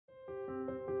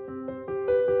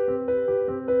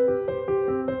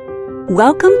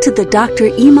Welcome to the Dr.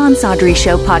 Iman Sadri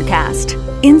Show podcast.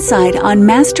 Insight on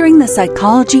mastering the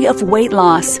psychology of weight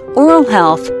loss, oral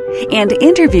health, and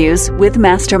interviews with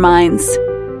masterminds.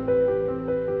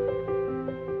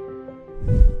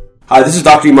 Hi, this is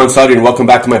Dr. Iman Sadri and welcome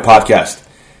back to my podcast.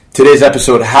 Today's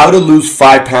episode, how to lose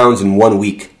 5 pounds in 1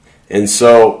 week. And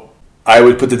so I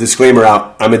would put the disclaimer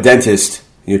out. I'm a dentist.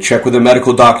 Check with a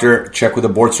medical doctor, check with a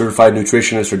board-certified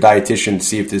nutritionist or dietitian to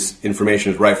see if this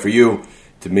information is right for you,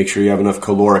 to make sure you have enough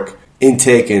caloric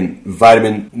intake and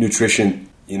vitamin nutrition,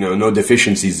 no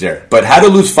deficiencies there. But how to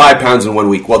lose 5 pounds in 1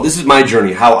 week? Well, this is my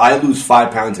journey, how I lose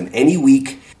 5 pounds in any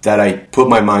week that I put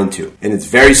my mind to. And it's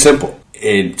very simple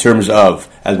in terms of,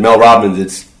 as Mel Robbins,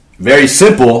 it's very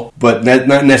simple, but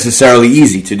not necessarily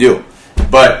easy to do.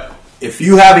 But if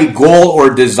you have a goal or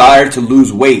desire to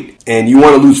lose weight and you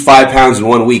want to lose 5 pounds in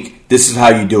 1 week, this is how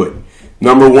you do it.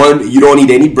 Number one, you don't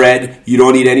eat any bread, you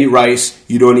don't eat any rice,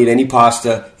 you don't eat any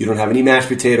pasta, you don't have any mashed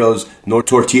potatoes, no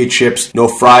tortilla chips, no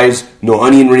fries, no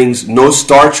onion rings, no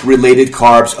starch-related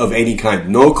carbs of any kind.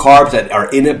 No carbs that are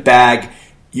in a bag.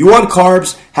 You want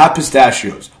carbs? Have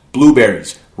pistachios,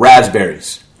 blueberries,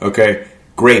 raspberries, okay,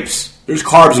 grapes. There's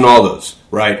carbs in all those,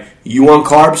 right? You want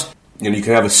carbs? You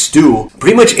can have a stew.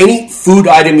 Pretty much any food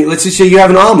item, let's just say you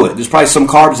have an omelet. There's probably some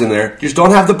carbs in there. Just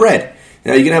don't have the bread.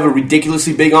 Now, you can have a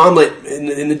ridiculously big omelet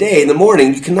in the day, in the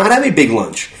morning. You cannot have a big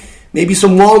lunch. Maybe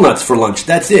some walnuts for lunch.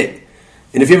 That's it.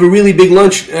 And if you have a really big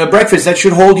breakfast, that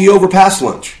should hold you over past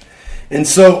lunch. And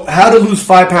so, how to lose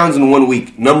 5 pounds in 1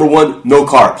 week? Number one, no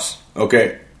carbs,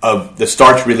 okay, of the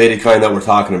starch-related kind that we're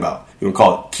talking about. You can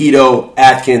call it keto,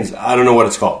 Atkins, I don't know what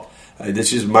it's called.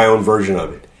 This is my own version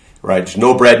of it, right? Just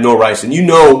no bread, no rice. And you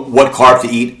know what carb to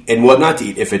eat and what not to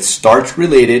eat. If it's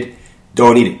starch-related,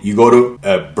 don't eat it. You go to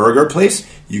a burger place,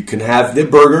 you can have the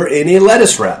burger in a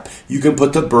lettuce wrap. You can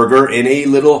put the burger in a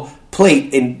little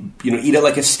plate and eat it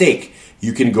like a steak.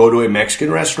 You can go to a Mexican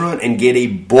restaurant and get a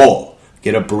bowl.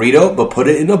 Get a burrito, but put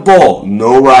it in a bowl.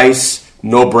 No rice,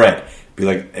 no bread. Be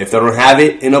like, if they don't have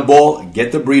it in a bowl,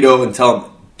 get the burrito and tell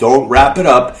them, don't wrap it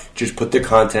up, just put the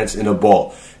contents in a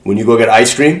bowl. When you go get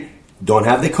ice cream, don't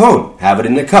have the cone. Have it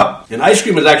in the cup. And ice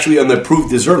cream is actually on the approved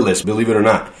dessert list, believe it or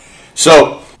not.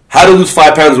 So, how to lose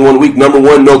 5 pounds in 1 week? Number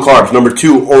one, no carbs. Number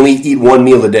two, only eat one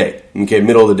meal a day. Okay,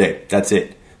 middle of the day. That's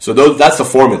it. So that's the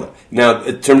formula. Now,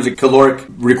 in terms of caloric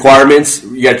requirements,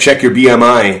 you got to check your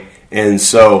BMI. And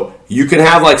so you can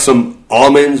have like some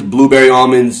almonds, blueberry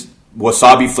almonds,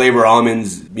 wasabi flavor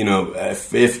almonds,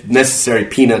 if necessary,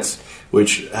 peanuts,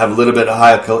 which have a little bit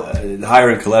higher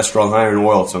in cholesterol, higher in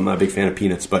oil. So I'm not a big fan of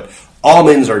peanuts. But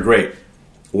almonds are great.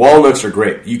 Walnuts are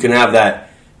great. You can have that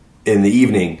in the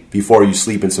evening before you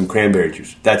sleep in some cranberry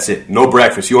juice. That's it. No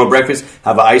breakfast. You want breakfast?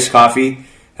 Have an iced coffee.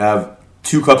 Have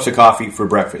 2 cups of coffee for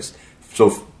breakfast.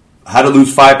 So how to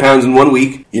lose 5 pounds in 1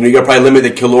 week? You got to probably limit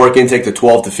the caloric intake to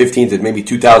 12 to 15 to maybe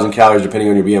 2,000 calories depending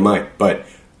on your BMI. But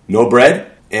no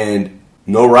bread and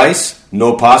no rice,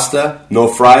 no pasta, no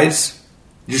fries.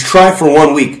 Just try for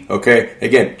 1 week, okay?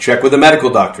 Again, check with a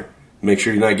medical doctor. Make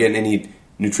sure you're not getting any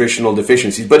nutritional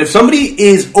deficiencies. But if somebody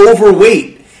is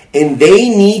overweight and they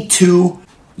need to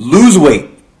lose weight,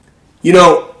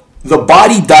 the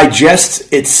body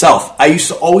digests itself. I used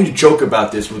to always joke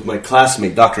about this with my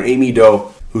classmate, Dr. Amy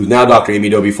Doe, who's now Dr. Amy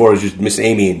Doe, before it was just Miss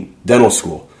Amy in dental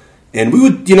school. And we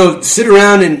would, sit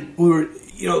around and we were,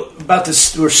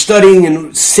 we were studying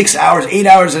and 6 hours, 8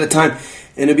 hours at a time.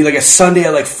 And it'd be like a Sunday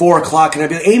at like 4 o'clock. And I'd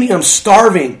be like, Amy, I'm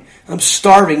starving. She's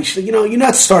like, you're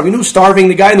not starving. You're starving.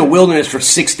 The guy in the wilderness for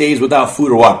 6 days without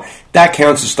food or water. That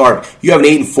counts as starving. You haven't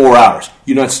eaten 4 hours.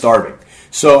 You're not starving.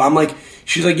 So I'm like,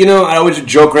 she's like, I always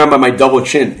joke around by my double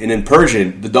chin. And in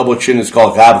Persian, the double chin is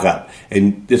called ghab.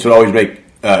 And this would always make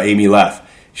Amy laugh.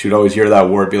 She would always hear that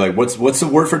word, be like, what's the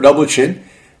word for double chin?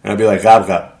 And I'd be like,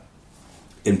 ghab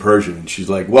in Persian. And she's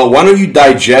like, well, why don't you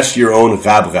digest your own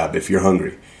ghab if you're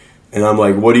hungry? And I'm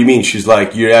like, what do you mean? She's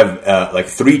like, you have like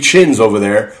 3 chins over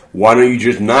there. Why don't you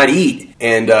just not eat?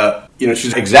 And,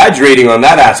 she's exaggerating on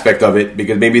that aspect of it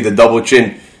because maybe the double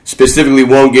chin specifically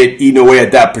won't get eaten away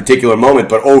at that particular moment.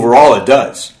 But overall, it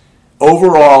does.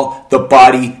 Overall, the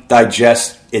body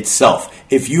digests itself.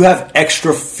 If you have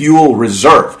extra fuel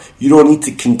reserve, you don't need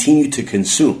to continue to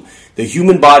consume. The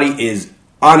human body is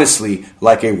honestly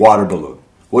like a water balloon.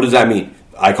 What does that mean?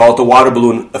 I call it the water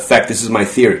balloon effect. This is my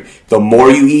theory. The more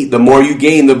you eat, the more you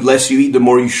gain. The less you eat, the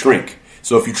more you shrink.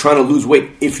 So if you're trying to lose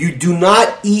weight, if you do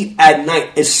not eat at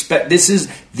night, this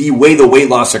is the way the weight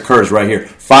loss occurs right here.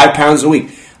 5 pounds a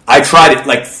week. I tried it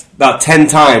like about 10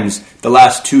 times the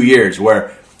last 2 years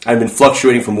where I've been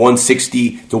fluctuating from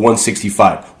 160 to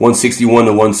 165, 161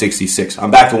 to 166.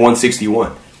 I'm back to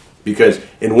 161 because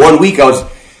in 1 week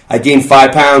I I gained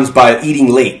 5 pounds by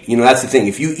eating late. That's the thing.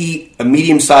 If you eat a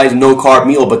medium-sized, no-carb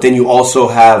meal, but then you also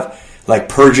have like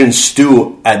Persian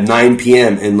stew at 9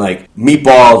 p.m. and like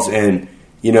meatballs and,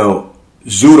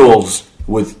 zoodles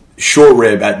with short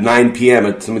rib at 9 p.m.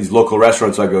 at some of these local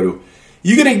restaurants I go to,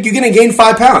 you're gonna gain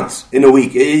 5 pounds in a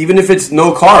week, even if it's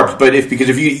no carbs. But because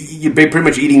if you're pretty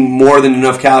much eating more than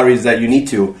enough calories that you need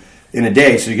to in a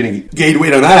day, so you're gonna gain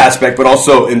weight on that aspect. But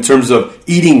also in terms of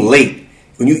eating late,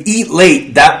 when you eat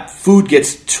late, that food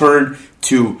gets turned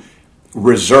to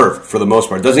reserve for the most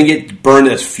part. It doesn't get burned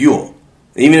as fuel,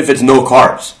 even if it's no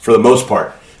carbs for the most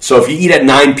part. So if you eat at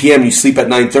 9 p.m., you sleep at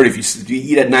 9:30. If you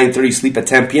eat at 9:30, you sleep at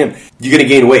 10 p.m., you're going to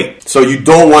gain weight. So you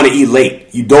don't want to eat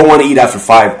late. You don't want to eat after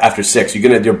 5, after 6.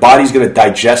 Your body's going to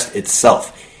digest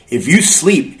itself. If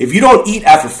you don't eat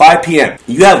after 5 p.m.,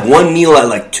 you have one meal at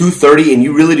like 2:30 and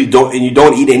you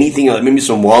don't eat anything, like maybe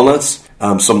some walnuts,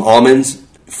 some almonds,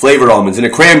 flavored almonds, and a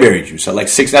cranberry juice at like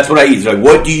 6. That's what I eat. It's like,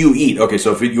 what do you eat? Okay,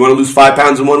 so if you want to lose 5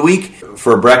 pounds in 1 week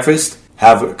for breakfast,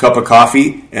 have a cup of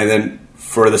coffee, and then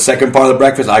for the second part of the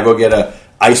breakfast, I go get a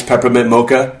iced peppermint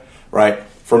mocha, right,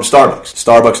 from Starbucks.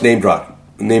 Starbucks name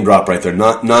drop right there.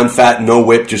 Non-fat, no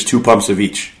whip, just 2 pumps of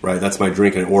each, right? That's my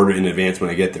drink, and I order in advance when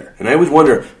I get there. And I always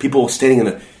wonder, people standing in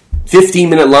a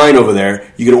 15-minute line over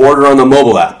there, you can order on the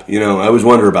mobile app. I always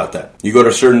wonder about that. You go to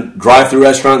a certain drive-through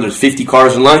restaurant, there's 50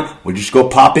 cars in line, we just go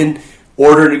pop in,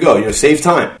 order to go. Save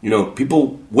time.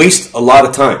 People waste a lot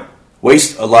of time.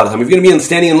 If you're going to be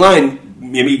standing in line,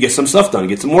 maybe you get some stuff done,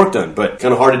 get some work done, but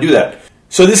kind of hard to do that.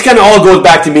 So this kind of all goes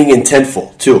back to being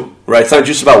intentful too, right? It's not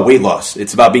just about weight loss.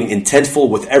 It's about being intentful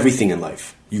with everything in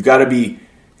life. You got to be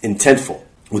intentful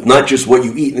with not just what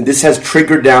you eat. And this has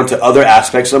triggered down to other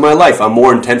aspects of my life. I'm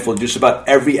more intentful just about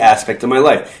every aspect of my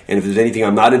life. And if there's anything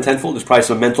I'm not intentful, there's probably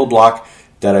some mental block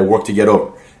that I work to get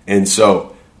over. And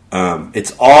so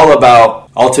it's all about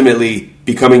ultimately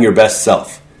becoming your best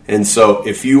self. And so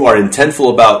if you are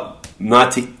intentful about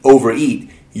not to overeat,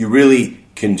 you really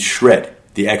can shred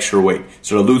the extra weight.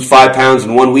 So to lose 5 pounds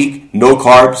in 1 week, no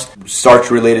carbs,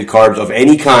 starch-related carbs of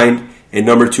any kind, and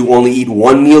number 2, only eat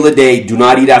 1 meal a day. Do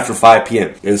not eat after 5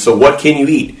 p.m. And so what can you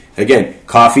eat? Again,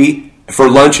 coffee. For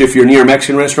lunch, if you're near a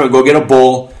Mexican restaurant, go get a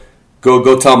bowl.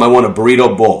 Go tell them I want a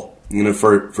burrito bowl.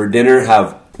 For dinner,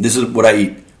 this is what I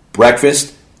eat.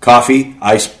 Breakfast, coffee,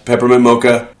 iced peppermint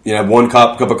mocha. I have 1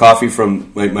 cup of coffee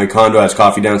from my condo. Has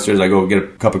coffee downstairs. I go get a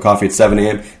cup of coffee at 7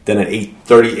 a.m. Then at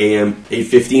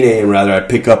 8:15 a.m. rather, I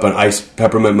pick up an iced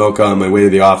peppermint mocha on my way to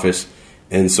the office.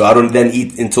 And so I don't then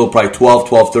eat until probably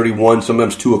 12:30, 1,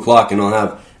 sometimes 2 o'clock, and I'll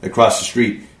have across the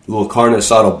street a little carne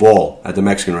asada bowl at the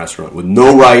Mexican restaurant with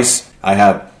no rice. I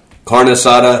have carne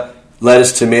asada,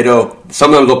 lettuce, tomato.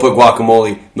 Sometimes I'll put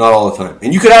guacamole, not all the time.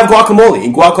 And you could have guacamole,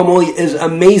 and guacamole is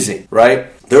amazing, right?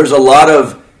 There's a lot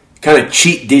of kind of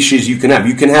cheat dishes you can have.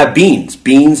 You can have beans.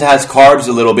 Beans has carbs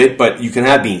a little bit, but you can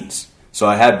have beans. So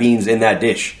I have beans in that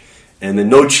dish. And then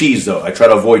no cheese, though. I try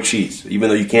to avoid cheese, even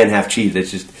though you can have cheese. It's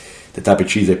just the type of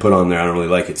cheese they put on there. I don't really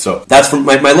like it. So that's for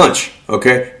my lunch,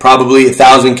 okay? Probably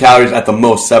 1,000 calories at the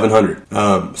most, 700.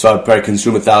 So I'd probably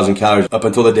consume 1,000 calories up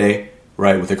until the day,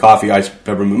 right, with the coffee, iced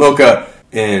peppermint mocha,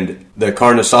 and the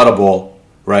carne asada bowl,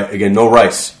 right? Again, no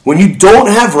rice. When you don't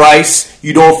have rice,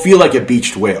 you don't feel like a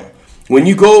beached whale. When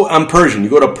you go, I'm Persian, you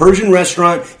go to a Persian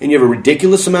restaurant and you have a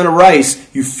ridiculous amount of rice,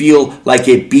 you feel like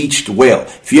a beached whale.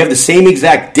 If you have the same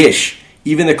exact dish,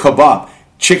 even the kebab,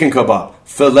 chicken kebab,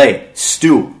 filet,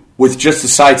 stew, with just a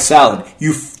side salad,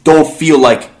 you don't feel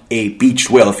like a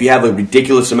beached whale. If you have a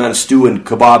ridiculous amount of stew and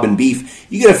kebab and beef,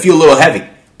 you're going to feel a little heavy,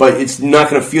 but it's not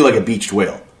going to feel like a beached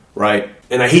whale, right?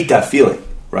 And I hate that feeling,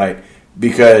 right?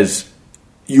 Because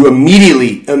you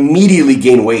immediately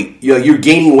gain weight. You're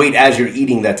gaining weight as you're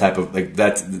eating that type of,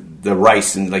 that's the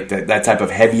rice and that type of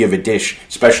heavy of a dish,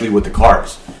 especially with the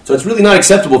carbs. So it's really not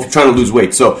acceptable if you're trying to lose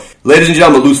weight. So, ladies and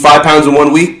gentlemen, lose 5 pounds in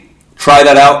 1 week. Try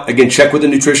that out. Again, check with a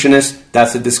nutritionist.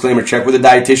 That's a disclaimer. Check with a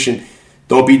dietitian.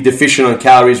 Don't be deficient on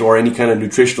calories or any kind of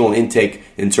nutritional intake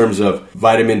in terms of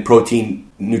vitamin,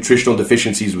 protein, nutritional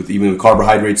deficiencies with even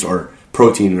carbohydrates or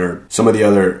protein or some of the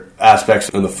other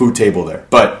aspects on the food table there.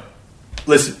 But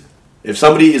listen, if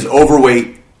somebody is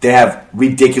overweight, they have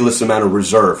ridiculous amount of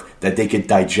reserve that they could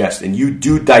digest. And you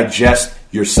do digest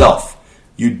yourself.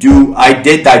 I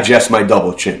did digest my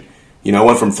double chin. I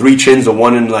went from 3 chins to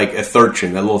 1 and like a third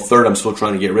chin. That little third I'm still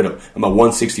trying to get rid of. I'm at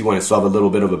 161. I still have a little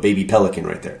bit of a baby pelican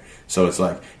right there. So it's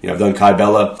like, I've done Kai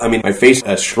Bella. I mean, my face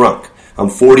has shrunk. I'm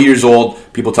 40 years old.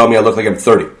 People tell me I look like I'm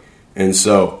 30. And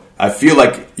so I feel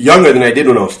like younger than I did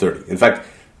when I was 30. In fact,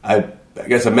 I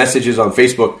guess the messages on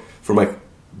Facebook from my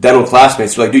dental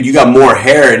classmates are like, dude, you got more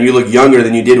hair and you look younger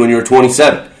than you did when you were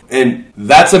 27. And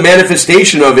that's a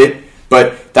manifestation of it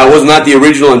But that was not the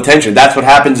original intention. That's what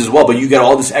happens as well. But you get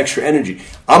all this extra energy.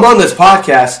 I'm on this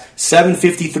podcast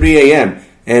 7:53 a.m.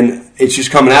 and it's just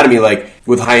coming out of me like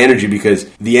with high energy, because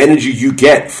the energy you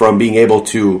get from being able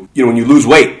to, when you lose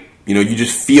weight, you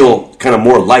just feel kind of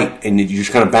more light, and you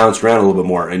just kind of bounce around a little bit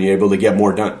more, and you're able to get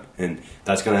more done. And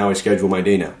that's kind of how I schedule my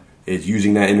day now, is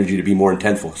using that energy to be more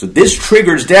intentful. So this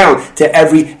triggers down to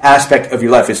every aspect of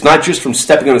your life. It's not just from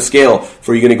stepping on a scale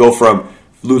for you're going to go from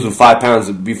losing 5 pounds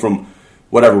to be from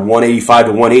 185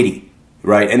 to 180,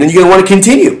 right? And then you're going to want to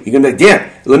continue. You're going to be like,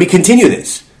 damn, let me continue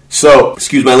this. So,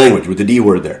 excuse my language with the D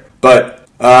word there. But,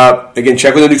 again,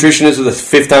 check with a nutritionist. This is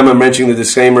the 5th time I'm mentioning the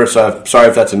disclaimer, so I'm sorry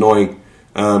if that's annoying.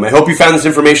 I hope you found this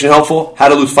information helpful. How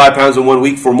to lose 5 pounds in 1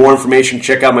 week. For more information,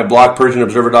 check out my blog,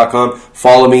 PersianObserver.com.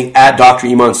 Follow me at Dr.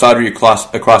 Iman Sadri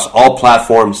across all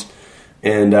platforms.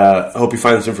 And I hope you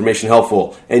find this information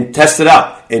helpful. And test it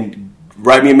out. And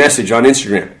write me a message on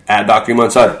Instagram at Dr. Iman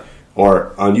Sadri.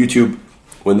 Or on YouTube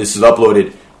when this is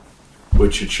uploaded,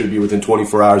 which it should be within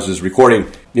 24 hours of this recording.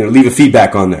 Leave a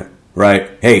feedback on there,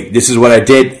 right? Hey, this is what I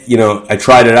did. I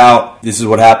tried it out. This is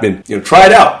what happened. Try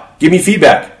it out. Give me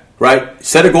feedback, right?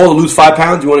 Set a goal to lose 5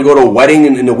 pounds. You want to go to a wedding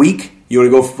in a week? You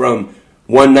want to go from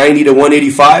 190 to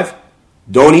 185?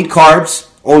 Don't eat carbs.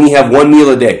 Only have one meal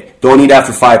a day. Don't eat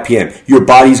after 5 p.m. Your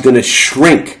body's going to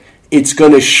shrink. It's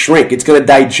going to shrink. It's going to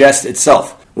digest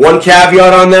itself. One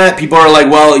caveat on that, people are like,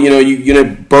 well, you're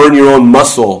going to burn your own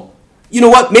muscle. You know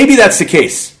what? Maybe that's the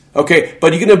case, okay?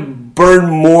 But you're going to burn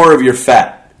more of your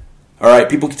fat, all right?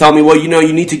 People tell me, well,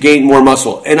 you need to gain more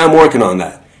muscle, and I'm working on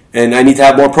that. And I need to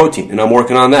have more protein, and I'm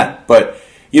working on that. But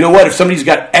you know what? If somebody's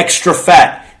got extra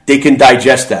fat, they can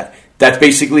digest that. That's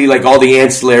basically like all the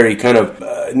ancillary kind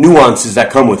of nuances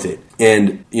that come with it.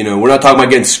 And, we're not talking about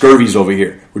getting scurvies over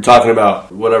here. We're talking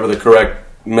about whatever the correct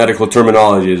medical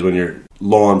terminology is when you're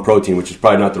low on protein, which is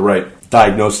probably not the right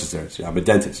diagnosis there. See, I'm a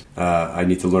dentist. I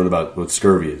need to learn about what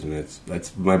scurvy is, and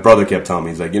that's my brother kept telling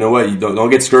me. He's like, you know what, you don't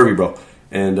get scurvy, bro,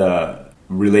 and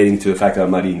relating to the fact that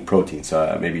I'm not eating protein.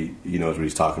 So maybe he knows what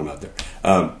he's talking about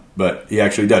there. But he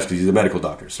actually does, because he's a medical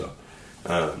doctor. So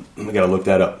I got to look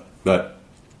that up. But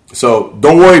so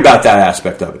don't worry about that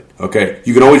aspect of it. Okay,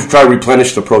 you can always try to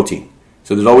replenish the protein.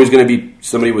 So there's always going to be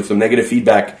somebody with some negative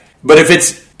feedback. But if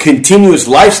it's continuous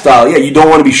lifestyle, you don't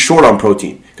want to be short on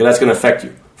protein, because that's going to affect you,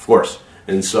 of course.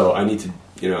 And so I need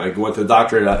to, I went to the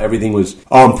doctor, everything was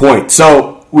on point.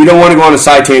 So we don't want to go on a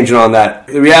side tangent on that.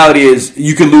 The reality is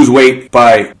you can lose weight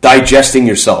by digesting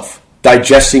yourself,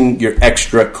 digesting your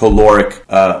extra caloric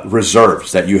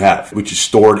reserves that you have, which is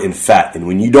stored in fat. And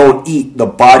when you don't eat, the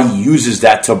body uses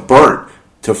that to burn,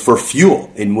 for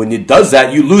fuel. And when it does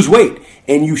that, you lose weight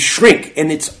and you shrink.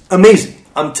 And it's amazing.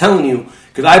 I'm telling you.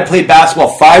 Because I played basketball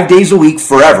 5 days a week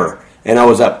forever, and I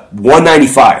was at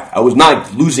 195. I was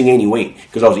not losing any weight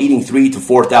because I was eating 3,000 to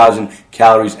 4,000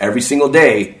 calories every single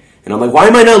day. And I'm like, why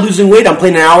am I not losing weight? I'm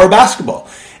playing an hour of basketball.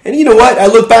 And you know what? I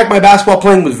look back, my basketball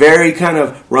playing was very kind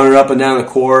of running up and down the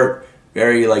court,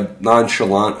 very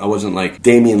nonchalant. I wasn't like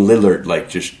Damian Lillard,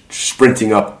 just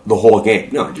sprinting up the whole game.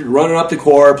 No, just running up the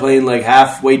court, playing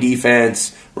halfway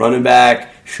defense, running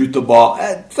back, shoot the ball.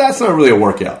 That's not really a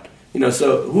workout.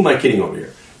 So who am I kidding over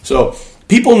here? So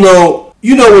people know,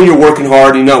 when you're working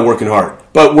hard and you're not working hard.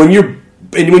 But when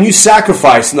you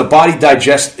sacrifice and the body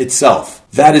digests itself,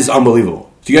 that is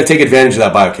unbelievable. So you got to take advantage of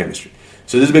that biochemistry.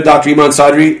 So this has been Dr. Iman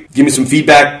Sadri. Give me some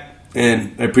feedback,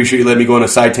 and I appreciate you letting me go on a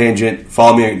side tangent.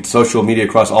 Follow me on social media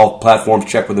across all platforms.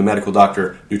 Check with a medical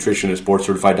doctor, nutritionist,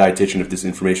 board-certified dietitian if this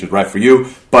information is right for you.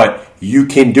 But you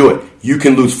can do it. You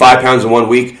can lose 5 pounds in 1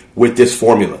 week with this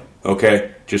formula,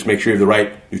 okay? Just make sure you have the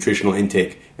right nutritional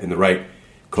intake and the right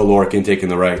caloric intake and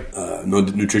the right no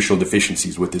nutritional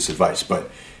deficiencies with this advice.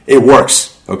 But it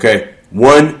works, okay?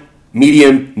 1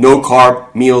 medium,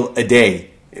 no-carb meal a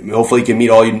day. And hopefully you can meet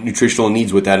all your nutritional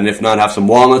needs with that. And if not, have some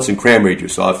walnuts and cranberry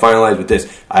juice. So I'll finalize with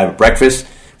this. I have breakfast.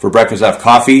 For breakfast, I have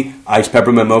coffee, iced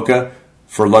peppermint mocha.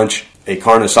 For lunch, a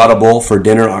carne asada bowl. For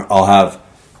dinner, I'll have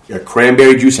a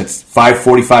cranberry juice at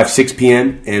 5:45, 6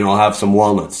 p.m. And I'll have some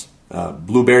walnuts. Either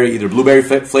blueberry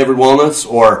flavored walnuts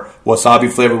or wasabi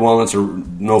flavored walnuts, or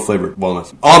no flavored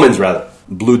walnuts. Almonds, rather.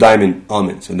 Blue Diamond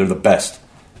almonds, and they're the best.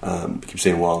 I keep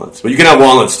saying walnuts, but you can have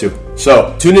walnuts too.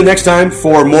 So tune in next time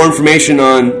for more information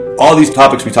on all these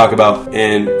topics we talk about,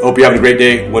 and hope you're having a great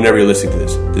day whenever you're listening to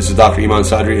this. This is Dr. Iman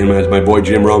Sadri, and as my boy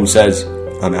Jim Rome says,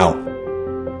 I'm out.